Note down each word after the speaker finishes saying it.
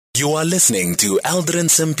You are listening to Aldrin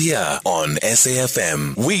Sampear on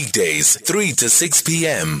SAFM, weekdays 3 to 6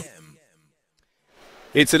 p.m.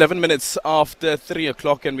 It's 11 minutes after 3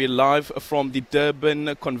 o'clock and we're live from the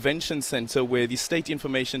Durban Convention Centre where the State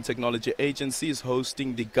Information Technology Agency is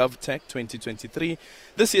hosting the GovTech 2023.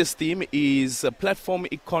 This year's theme is Platform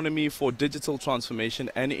Economy for Digital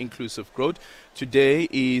Transformation and Inclusive Growth. Today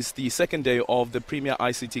is the second day of the Premier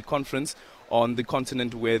ICT Conference on the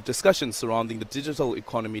continent, where discussions surrounding the digital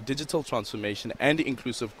economy, digital transformation and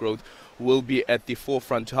inclusive growth will be at the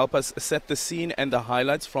forefront. To help us set the scene and the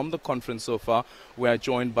highlights from the conference so far, we are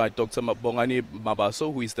joined by Dr. Bongani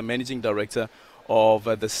Mabaso, who is the Managing Director of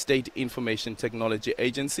the State Information Technology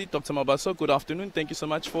Agency. Dr. Mabaso, good afternoon. Thank you so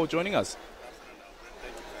much for joining us.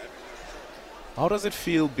 How does it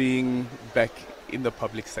feel being back in the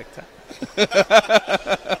public sector? You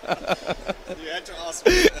had to ask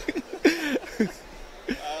me.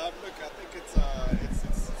 Look, I think it's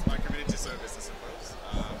my community service, I suppose.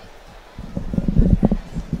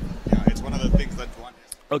 It's one of the things that one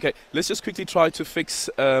has. Okay, let's just quickly try to fix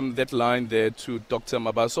that line there to Dr.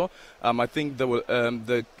 Mabaso. I think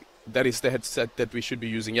that is the headset that we should be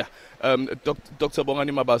using. Dr.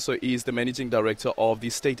 Bongani Mabaso is the Managing Director of the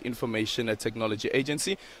State Information Technology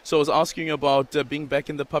Agency. So I was asking you about being back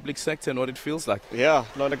in the public sector and what it feels like. Yeah,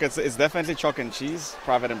 no, look, it's definitely chalk and cheese,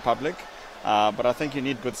 private and public. But I think you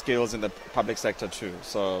need good skills in the public sector too.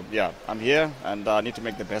 So yeah, I'm here and I need to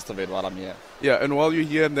make the best of it while I'm here. Yeah, and while you're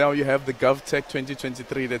here now, you have the GovTech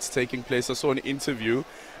 2023 that's taking place. I saw an interview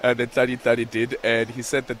that Tladi did, and he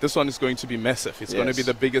said that this one is going to be massive. It's going to be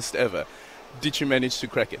the biggest ever. Did you manage to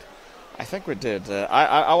crack it? I think we did.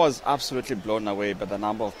 I was absolutely blown away by the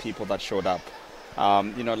number of people that showed up.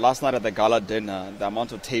 Last night at the gala dinner, the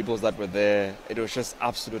amount of tables that were there, it was just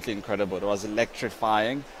absolutely incredible. It was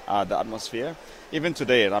electrifying, the atmosphere. Even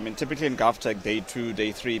today, typically in GovTech, day 2,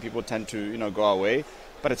 day 3, people tend to, go away,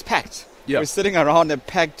 but it's packed. Yeah. We're sitting around a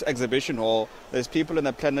packed exhibition hall. There's people in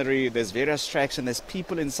the plenary, there's various tracks, and there's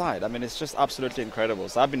people inside. It's just absolutely incredible.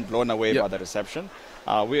 So I've been blown away by the reception.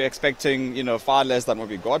 We're expecting, far less than what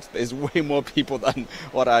we got. There's way more people than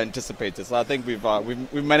what I anticipated. So I think we've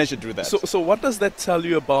managed to do that. So what does that tell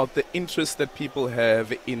you about the interest that people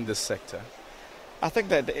have in this sector? I think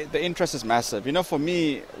that the interest is massive. For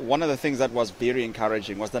me, one of the things that was very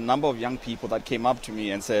encouraging was the number of young people that came up to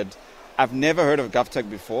me and said, I've never heard of GovTech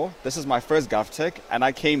before. This is my first GovTech, and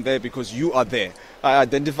I came there because you are there. I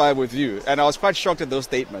identify with you. And I was quite shocked at those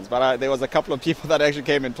statements, but there was a couple of people that actually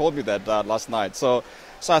came and told me that last night. So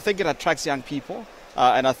I think it attracts young people.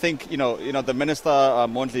 And I think, the Minister,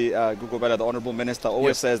 Mondli Gugubela, the Honorable Minister,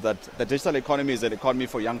 always says that the digital economy is an economy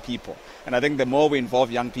for young people. And I think the more we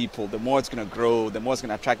involve young people, the more it's going to grow, the more it's going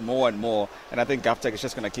to attract more and more. And I think GovTech is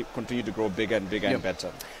just going to continue to grow bigger and bigger and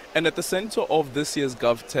better. And at the center of this year's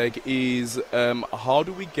GovTech is how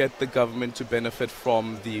do we get the government to benefit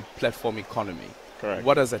from the platform economy? Correct.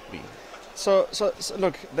 What does that mean? So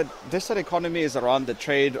look, the digital economy is around the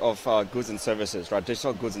trade of goods and services, right?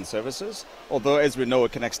 Digital goods and services. Although, as we know,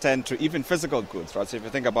 it can extend to even physical goods, right? So if you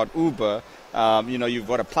think about Uber, you've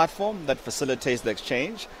got a platform that facilitates the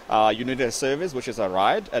exchange. You need a service, which is a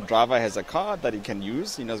ride. A driver has a car that he can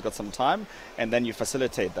use, he's got some time, and then you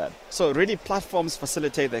facilitate that. So really, platforms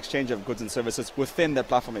facilitate the exchange of goods and services within the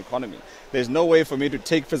platform economy. There's no way for me to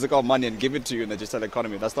take physical money and give it to you in the digital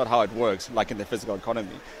economy. That's not how it works, like in the physical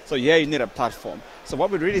economy. So yeah, you need a platform. So what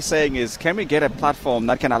we're really saying is, can we get a platform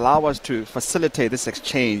that can allow us to facilitate this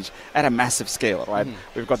exchange at a massive scale, right?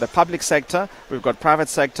 We've got the public sector, we've got private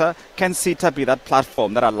sector. Can SITA be that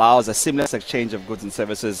platform that allows a seamless exchange of goods and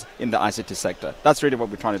services in the ICT sector? That's really what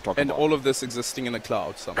we're trying to talk about. And all of this existing in the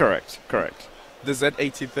cloud somewhere. Correct. The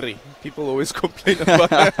Z83. People always complain about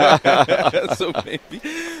it.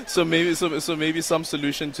 so maybe some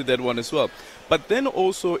solution to that one as well. But then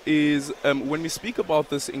also is when we speak about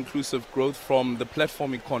this inclusive growth from the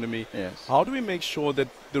platform economy, how do we make sure that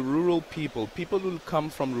the rural people who come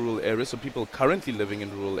from rural areas, or people currently living in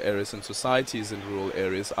rural areas and societies in rural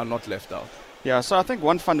areas, are not left out? Yeah, so I think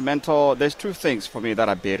there's two things for me that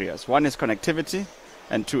are barriers. One is connectivity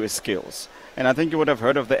and two is skills. And I think you would have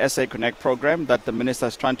heard of the SA Connect program that the Minister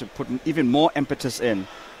is trying to put even more impetus in.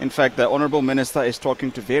 In fact, the Honorable Minister is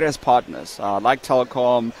talking to various partners like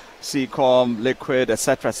Telkom, Seacom, Liquid,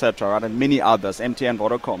 etc., and many others, MTN,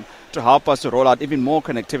 Vodacom, to help us to roll out even more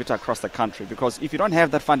connectivity across the country. Because if you don't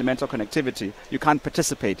have that fundamental connectivity, you can't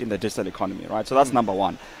participate in the digital economy, right? So that's number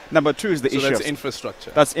one. Number two is the issue of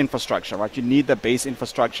infrastructure. That's infrastructure, right? You need the base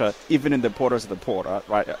infrastructure even in the poorest of the poor,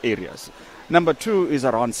 right, areas. Number two is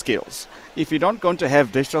around skills. If you're not going to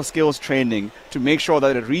have digital skills training to make sure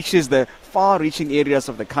that it reaches the far-reaching areas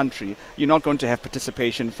of the country, you're not going to have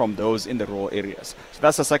participation from those in the rural areas. So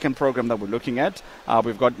that's the second program that we're looking at.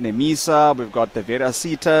 We've got NEMISA, we've got the various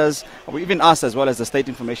SITAs, even us as well as the State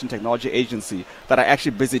Information Technology Agency that are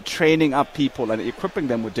actually busy training up people and equipping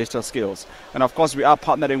them with digital skills. And of course, we are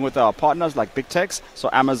partnering with our partners like big techs, so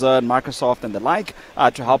Amazon, Microsoft and the like,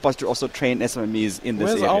 to help us to also train SMEs in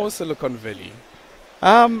this area. Where's our Silicon Valley?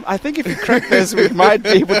 I think if you crack this, we might be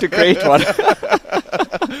able to create one.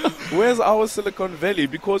 Where's our Silicon Valley?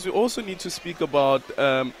 Because we also need to speak about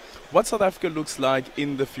what South Africa looks like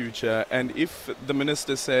in the future. And if the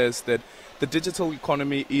minister says that the digital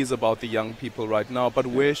economy is about the young people right now, but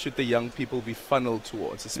where should the young people be funneled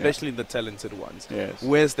towards, especially the talented ones? Yes.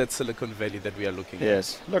 Where's that Silicon Valley that we are looking at?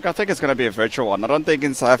 Yes. Look, I think it's going to be a virtual one. I don't think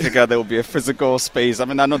in South Africa there will be a physical space. I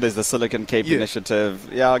mean, I know there's the Silicon Cape initiative.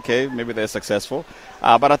 Yeah, okay, maybe they're successful.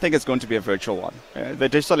 But I think it's going to be a virtual one. The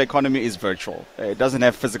digital economy is virtual. It doesn't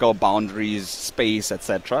have physical boundaries, space,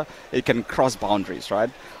 etc. It can cross boundaries, right?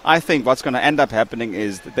 I think what's going to end up happening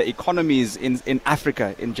is that the economies in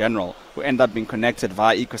Africa in general will end up being connected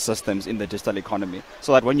via ecosystems in the digital economy.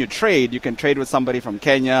 So that when you trade, you can trade with somebody from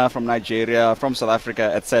Kenya, from Nigeria, from South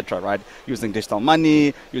Africa, etc., right? Using digital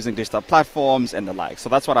money, using digital platforms and the like. So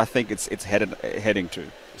that's what I think it's heading to.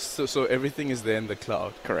 So everything is there in the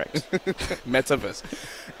cloud. Correct. Metaverse.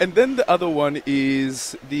 And then the other one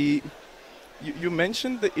is you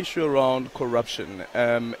mentioned the issue around corruption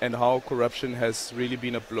and how corruption has really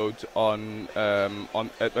been a bloat on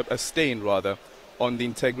a stain rather on the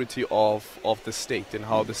integrity of the state and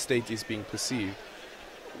how the state is being perceived.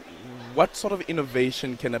 What sort of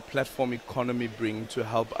innovation can a platform economy bring to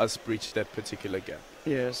help us bridge that particular gap?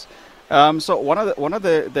 Yes. So one of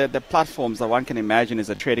the platforms that one can imagine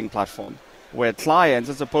is a trading platform where clients,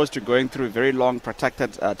 as opposed to going through very long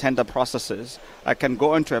protected tender processes, can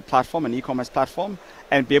go into a platform, an e-commerce platform,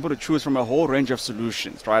 and be able to choose from a whole range of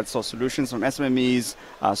solutions, right? So solutions from SMEs,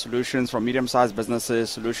 solutions from medium-sized businesses,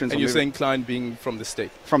 solutions. And you're saying client being from the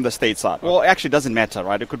state? From the state side. Okay. Well, it actually doesn't matter,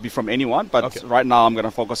 right? It could be from anyone, but right now I'm going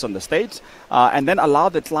to focus on the state, and then allow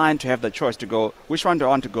the client to have the choice to go, which one do I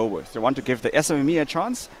want to go with? Do I want to give the SME a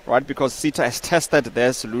chance, right? Because SITA has tested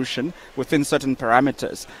their solution within certain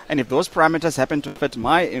parameters. And if those parameters happen to fit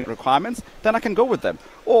my requirements, then I can go with them.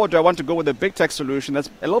 Or do I want to go with a big tech solution that's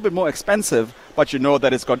a little bit more expensive, but you know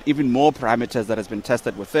that it's got even more parameters that has been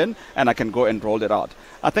tested within, and I can go and roll it out.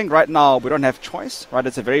 I think right now we don't have choice, right?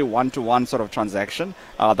 It's a very one-to-one sort of transaction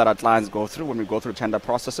that our clients go through when we go through tender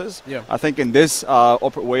processes. Yeah. I think in this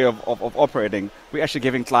way of operating, we're actually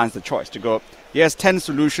giving clients the choice to go, here's 10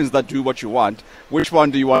 solutions that do what you want. Which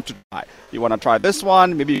one do you want to try? You want to try this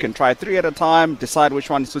one? Maybe you can try 3 at a time, decide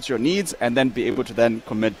which one suits your needs, and then be able to then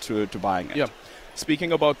commit to buying it. Yeah.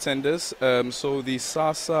 Speaking about tenders, so the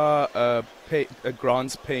SASSA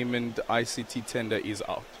grants payment ICT tender is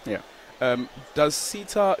out. Yeah. Does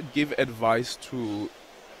SITA give advice to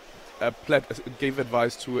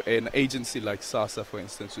an agency like SASSA, for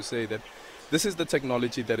instance, to say that this is the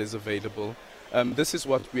technology that is available? This is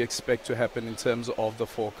what we expect to happen in terms of the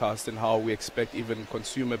forecast and how we expect even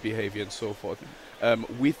consumer behavior and so forth.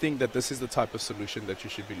 We think that this is the type of solution that you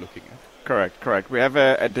should be looking at. Correct. We have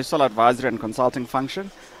a digital advisory and consulting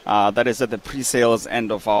function that is at the pre-sales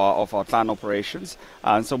end of our client operations.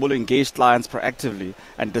 And so we'll engage clients proactively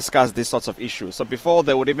and discuss these sorts of issues. So before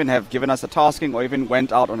they would even have given us a tasking or even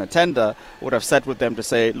went out on a tender, we would have sat with them to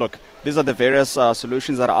say, look, these are the various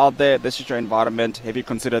solutions that are out there. This is your environment. Have you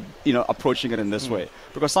considered, approaching it in this way?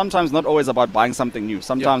 Because sometimes not always about buying something new.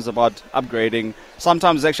 Sometimes about upgrading.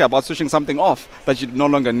 Sometimes it's actually about switching something off that you no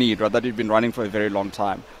longer need, or that you've been running for a very long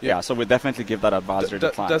time. Yeah, so we definitely give that advisory to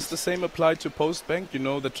clients. Does the same apply to Postbank? You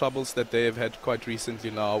know the troubles that they have had quite recently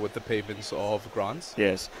now with the payments of grants?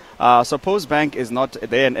 Yes. So Postbank is not,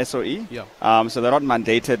 they're an SOE. Yeah. So they're not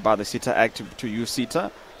mandated by the SITA Act to use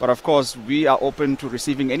SITA. But of course, we are open to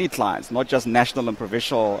receiving any clients, not just national and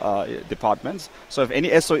provincial departments. So if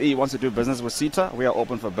any SOE wants to do business with SITA, we are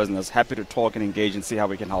open for business. Happy to talk and engage and see how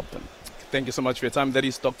we can help them. Thank you so much for your time. That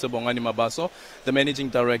is Dr. Bongani Mabaso, the Managing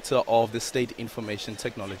Director of the State Information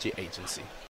Technology Agency.